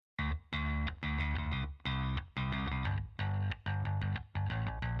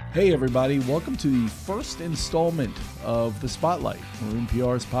Hey everybody, welcome to the first installment of The Spotlight, Maroon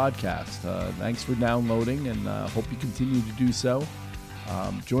PR's podcast. Thanks for downloading and hope you continue to do so.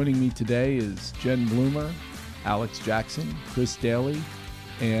 Joining me today is Jen Bloomer, Alex Jackson, Chris Daly,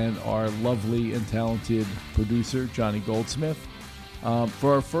 and our lovely and talented producer, Johnny Goldsmith.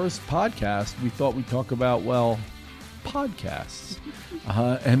 For our first podcast, we thought we'd talk about, podcasts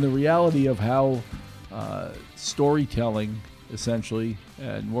and the reality of how storytelling essentially,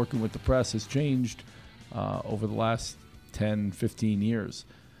 and working with the press has changed over the last 10, 15 years.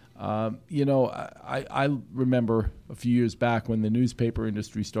 I remember a few years back when the newspaper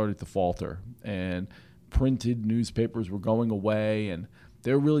industry started to falter and printed newspapers were going away, and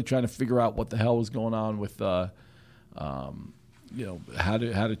they were really trying to figure out what the hell was going on with how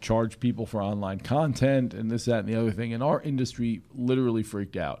to charge people for online content and this, that, and the other thing. And our industry literally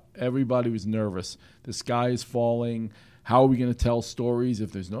freaked out. Everybody was nervous. The sky is falling. How are we going to tell stories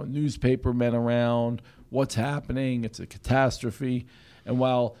if there's no newspaper men around? What's happening? It's a catastrophe. And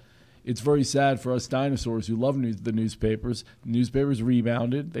while it's very sad for us dinosaurs who love the newspapers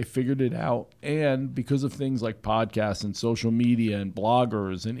rebounded. They figured it out. And because of things like podcasts and social media and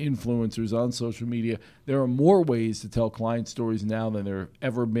bloggers and influencers on social media, there are more ways to tell client stories now than there have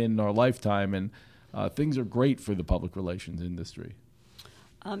ever been in our lifetime. And things are great for the public relations industry.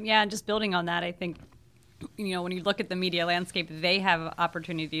 And just building on that, I think, when you look at the media landscape, they have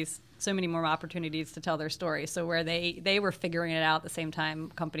opportunities, so many more opportunities to tell their story. So where they were figuring it out at the same time,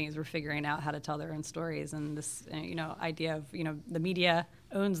 companies were figuring out how to tell their own stories. And this, idea of, the media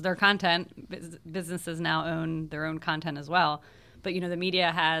owns their content. Businesses now own their own content as well. But, the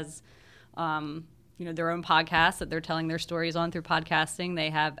media has, their own podcasts that they're telling their stories on through podcasting.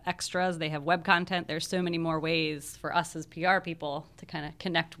 They have extras. They have web content. There's so many more ways for us as PR people to kind of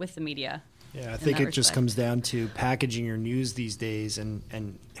connect with the media. Yeah, I think it just comes down to packaging your news these days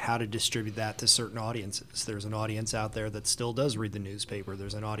and how to distribute that to certain audiences. There's an audience out there that still does read the newspaper.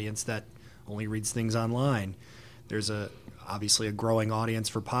 There's an audience that only reads things online. There's obviously a growing audience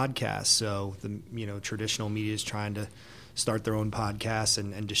for podcasts. So the traditional media is trying to start their own podcasts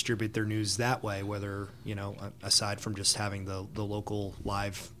and distribute their news that way, whether, aside from just having the local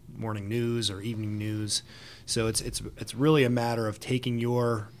live morning news or evening news. So it's really a matter of taking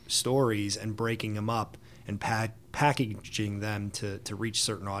your stories and breaking them up and packaging them to reach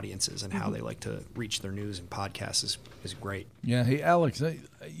certain audiences, and how they like to reach their news, and podcasts is great. Yeah. Hey, Alex,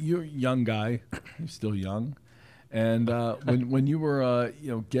 you're a young guy. You're still young. And when you were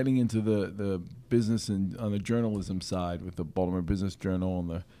getting into the business and on the journalism side with the Baltimore Business Journal and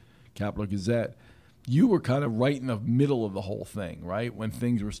the Capital Gazette, you were kind of right in the middle of the whole thing, right? When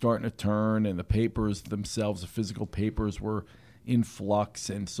things were starting to turn and the papers themselves, the physical papers, were in flux,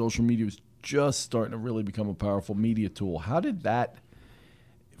 and social media was just starting to really become a powerful media tool. How did that,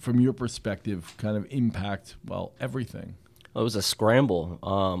 from your perspective, kind of impact, everything? It was a scramble.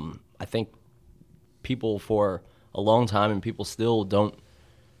 I think people for a long time, and people still don't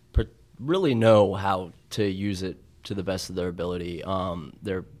really know how to use it to the best of their ability.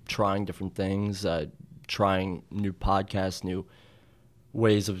 They're trying different things, trying new podcasts, new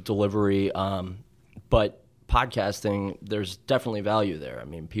ways of delivery. But podcasting, there's definitely value there. I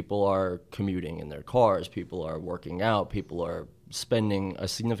mean, people are commuting in their cars, people are working out, people are spending a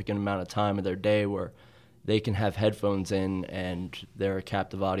significant amount of time of their day where they can have headphones in and they're a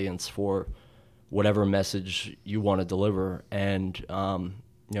captive audience for whatever message you want to deliver. And,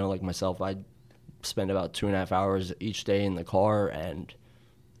 like myself, I spend about 2.5 hours each day in the car, and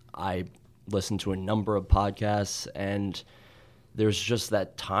I listen to a number of podcasts, and there's just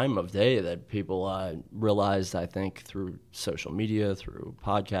that time of day that people realized, I think, through social media, through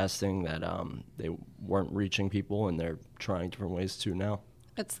podcasting, that they weren't reaching people, and they're trying different ways to now.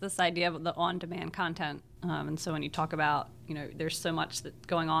 It's this idea of the on-demand content. And so when you talk about, there's so much that's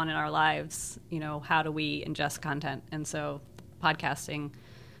going on in our lives, how do we ingest content? And so podcasting,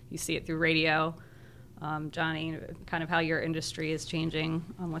 you see it through radio. Johnny, kind of how your industry is changing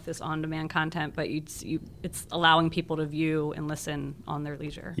with this on-demand content, but it's allowing people to view and listen on their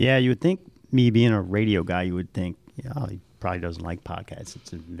leisure. Yeah, you would think, me being a radio guy, you would think, he probably doesn't like podcasts.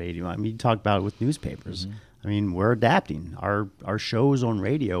 It's invading. I mean, you talk about it with newspapers. Mm-hmm. I mean, we're adapting. Our shows on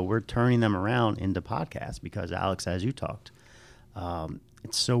radio, we're turning them around into podcasts because, Alex, as you talked,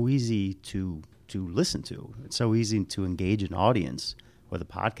 it's so easy to listen to. It's so easy to engage an audience with a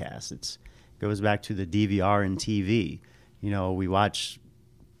podcast. It goes back to the DVR and TV. We watch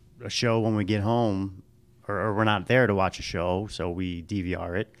a show when we get home, or we're not there to watch a show, so we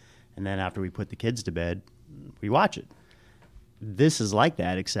DVR it, and then after we put the kids to bed, we watch it. This is like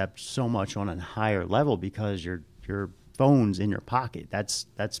that, except so much on a higher level because you're phone's in your pocket. That's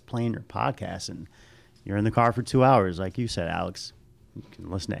playing your podcast, and you're in the car for 2 hours, like you said, Alex. You can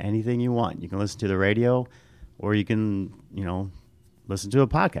listen to anything you want. You can listen to the radio, or you can, listen to a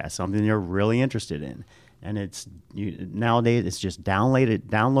podcast, something you're really interested in. And nowadays it's just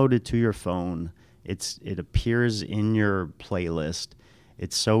downloaded to your phone. It appears in your playlist.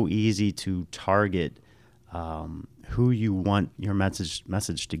 It's so easy to target who you want your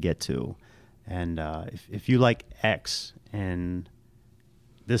message to get to. And if you like X and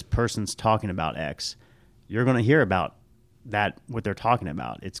this person's talking about X, you're going to hear about that, what they're talking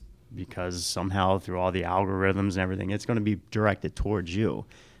about. It's because somehow through all the algorithms and everything, it's going to be directed towards you.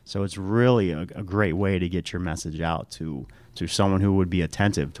 So it's really a great way to get your message out to someone who would be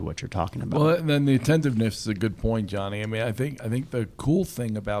attentive to what you're talking about. Well, then the attentiveness is a good point, Johnny. I mean, I think the cool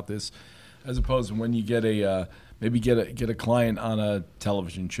thing about this, as opposed to when you get get a client on a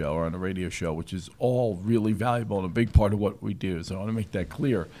television show or on a radio show, which is all really valuable and a big part of what we do. So I want to make that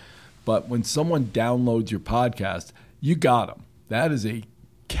clear. But when someone downloads your podcast, you got them. That is a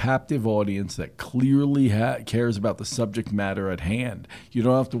captive audience that clearly cares about the subject matter at hand. You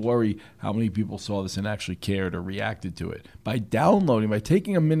don't have to worry how many people saw this and actually cared or reacted to it. By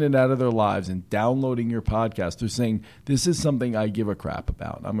taking a minute out of their lives and downloading your podcast, they're saying, this is something I give a crap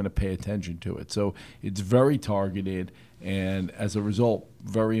about. I'm going to pay attention to it. So it's very targeted and, as a result,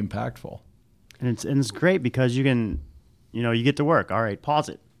 very impactful. And it's great because you can, you get to work. All right, pause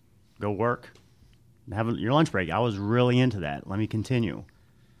it. Go work. Have your lunch break. I was really into that. Let me continue.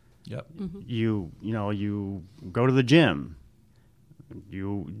 Yep. Mm-hmm. You go to the gym.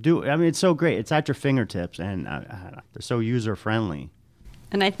 It's so great. It's at your fingertips, and they're so user friendly.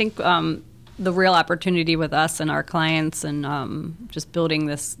 And I think the real opportunity with us and our clients and just building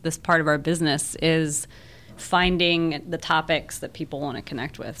this part of our business is finding the topics that people want to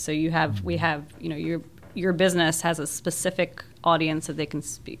connect with. So your business has a specific audience that they can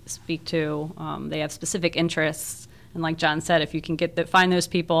speak to. They have specific interests. And like John said, if you can find those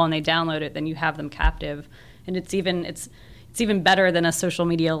people and they download it, then you have them captive. And it's even better than a social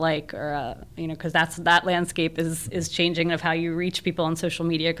media or because that landscape is changing of how you reach people on social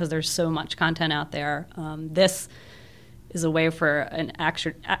media because there's so much content out there. This is a way for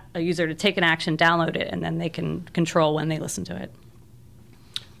a user to take an action, download it, and then they can control when they listen to it.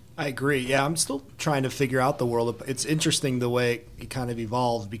 I agree. Yeah, I'm still trying to figure out the world. It's interesting the way it kind of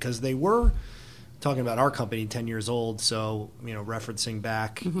evolved because they were talking about our company 10 years old. So, referencing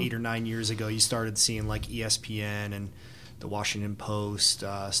back 8 or 9 years ago, you started seeing like ESPN and the Washington Post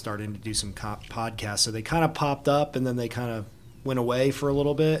starting to do some podcasts. So they kind of popped up and then they kind of went away for a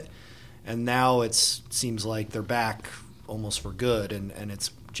little bit. And now it seems like they're back almost for good and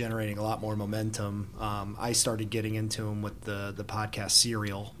it's generating a lot more momentum. I started getting into them with the podcast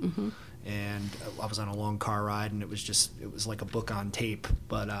Serial. Mm-hmm. And I was on a long car ride, and it was like a book on tape,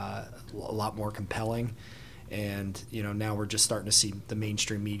 but a lot more compelling. And, now we're just starting to see the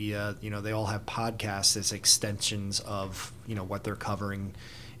mainstream media, they all have podcasts as extensions of, what they're covering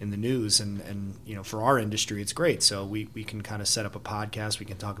in the news. And for our industry, it's great. So we can kind of set up a podcast. We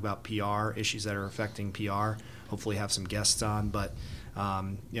can talk about PR, issues that are affecting PR, hopefully have some guests on. But,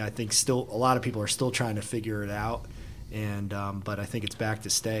 I think still a lot of people are still trying to figure it out. And but I think it's back to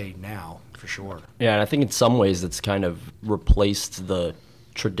stay now for sure. Yeah, and I think in some ways it's kind of replaced the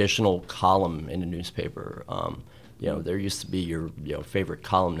traditional column in a newspaper. There used to be your favorite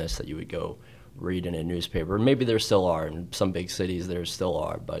columnist that you would go read in a newspaper. Maybe there still are in some big cities. There still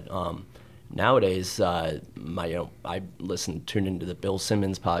are, but nowadays, I tune into the Bill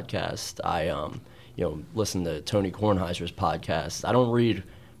Simmons podcast. I listen to Tony Kornheiser's podcast. I don't read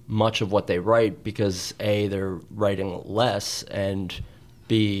much of what they write because A, they're writing less, and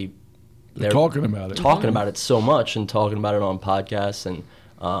B, they're talking about it so much and talking about it on podcasts and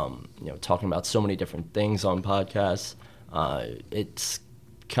talking about so many different things on podcasts. It's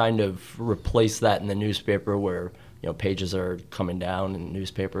kind of replaced that in the newspaper where pages are coming down in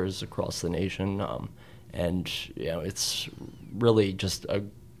newspapers across the nation, and it's really just a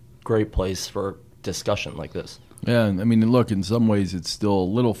great place for discussion like this. Yeah, I mean, look, in some ways it's still a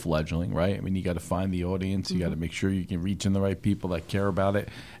little fledgling, right? I mean, you got to find the audience. You got to make sure you can reach in the right people that care about it.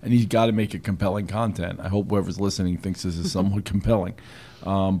 And you got to make it compelling content. I hope whoever's listening thinks this is somewhat compelling.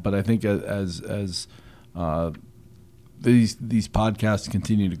 But I think as these podcasts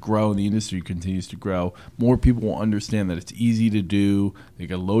continue to grow and the industry continues to grow, more people will understand that it's easy to do. They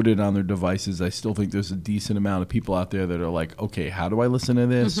can load it on their devices. I still think there's a decent amount of people out there that are like, okay, how do I listen to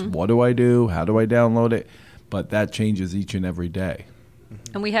this? What do I do? How do I download it? But that changes each and every day.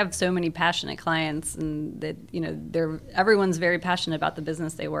 And we have so many passionate clients, and that everyone's very passionate about the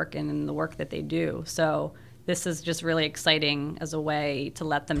business they work in and the work that they do. So this is just really exciting as a way to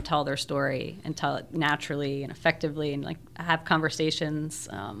let them tell their story and tell it naturally and effectively, and like have conversations,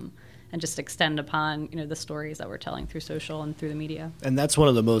 and just extend upon, the stories that we're telling through social and through the media. And that's one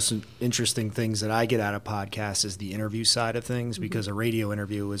of the most interesting things that I get out of podcasts is the interview side of things, because a radio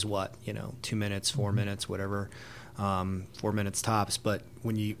interview is 2 minutes, 4 minutes, whatever, 4 minutes tops. But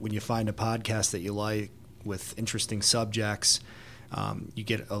when you find a podcast that you like with interesting subjects, you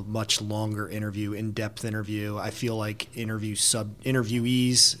get a much longer interview, in-depth interview. I feel like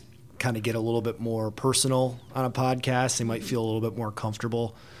interviewees kind of get a little bit more personal on a podcast. They might feel a little bit more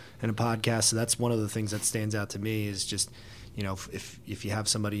comfortable in a podcast. So that's one of the things that stands out to me is just, if you have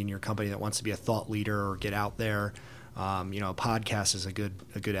somebody in your company that wants to be a thought leader or get out there, a podcast is a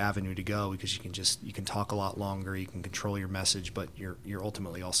good avenue to go, because you can talk a lot longer, you can control your message, but you're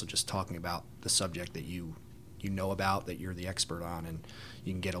ultimately also just talking about the subject that you know about, that you're the expert on, and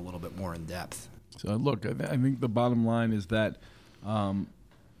you can get a little bit more in depth. So look, I think the bottom line is that the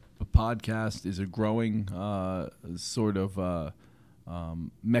podcast is a growing sort of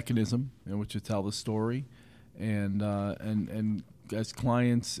mechanism in which to tell the story, and as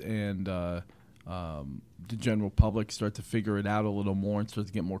clients and the general public start to figure it out a little more and start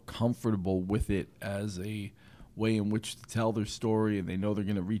to get more comfortable with it as a way in which to tell their story, and they know they're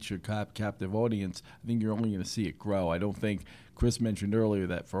going to reach a captive audience, I think you're only going to see it grow. I don't think Chris mentioned earlier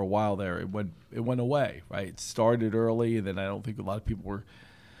that for a while there it went away, right? It started early, and then I don't think a lot of people were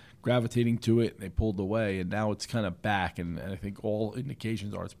gravitating to it, and they pulled away, and now it's kind of back, and I think all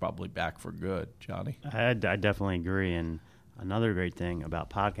indications are it's probably back for good. Johnny? I definitely agree, and another great thing about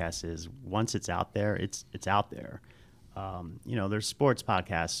podcasts is once it's out there, it's out there. There's sports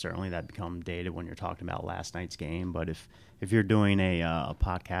podcasts certainly that become dated when you're talking about last night's game, but if you're doing a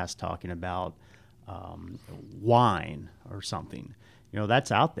podcast talking about wine or something,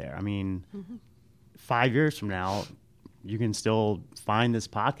 that's out there. I mean, 5 years from now, you can still find this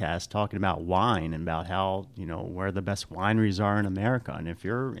podcast talking about wine and about how, where the best wineries are in America. And if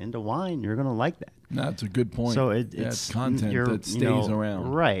you're into wine, you're going to like that. That's a good point. So it's content that stays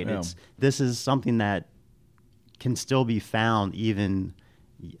around. Right. Yeah. This is something that can still be found even,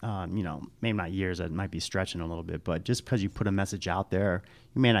 maybe not years, that might be stretching a little bit, but just because you put a message out there,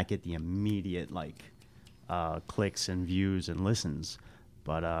 you may not get the immediate clicks and views and listens,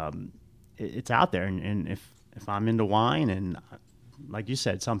 but it's out there. And if I'm into wine, and like you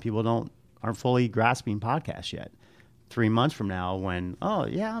said, some people aren't fully grasping podcasts yet. 3 months from now, when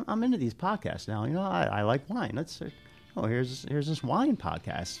I'm into these podcasts now. I like wine. Here's this wine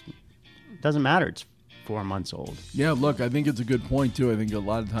podcast. It doesn't matter. It's 4 months old. Yeah, look, I think it's a good point too. I think a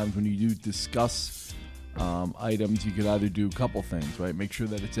lot of times when you do discuss items, you could either do a couple things, right? Make sure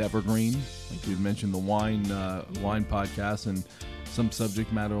that it's evergreen, like you mentioned, the wine podcast, and some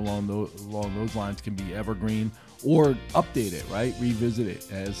subject matter along those lines can be evergreen, or update it, right? Revisit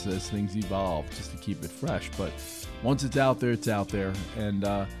it as things evolve, just to keep it fresh. But once it's out there, and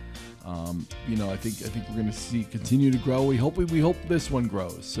I think we're going to continue to grow. We hope this one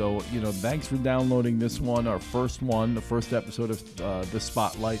grows. So thanks for downloading this one, our first one, the first episode of the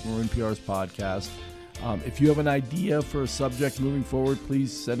Spotlight, Maroon PR's podcast. If you have an idea for a subject moving forward,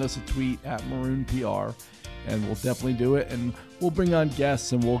 please send us a tweet at Maroon PR, and we'll definitely do it. And we'll bring on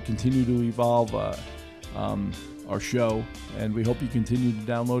guests, and we'll continue to evolve our show. And we hope you continue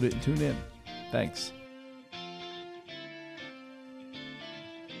to download it and tune in. Thanks.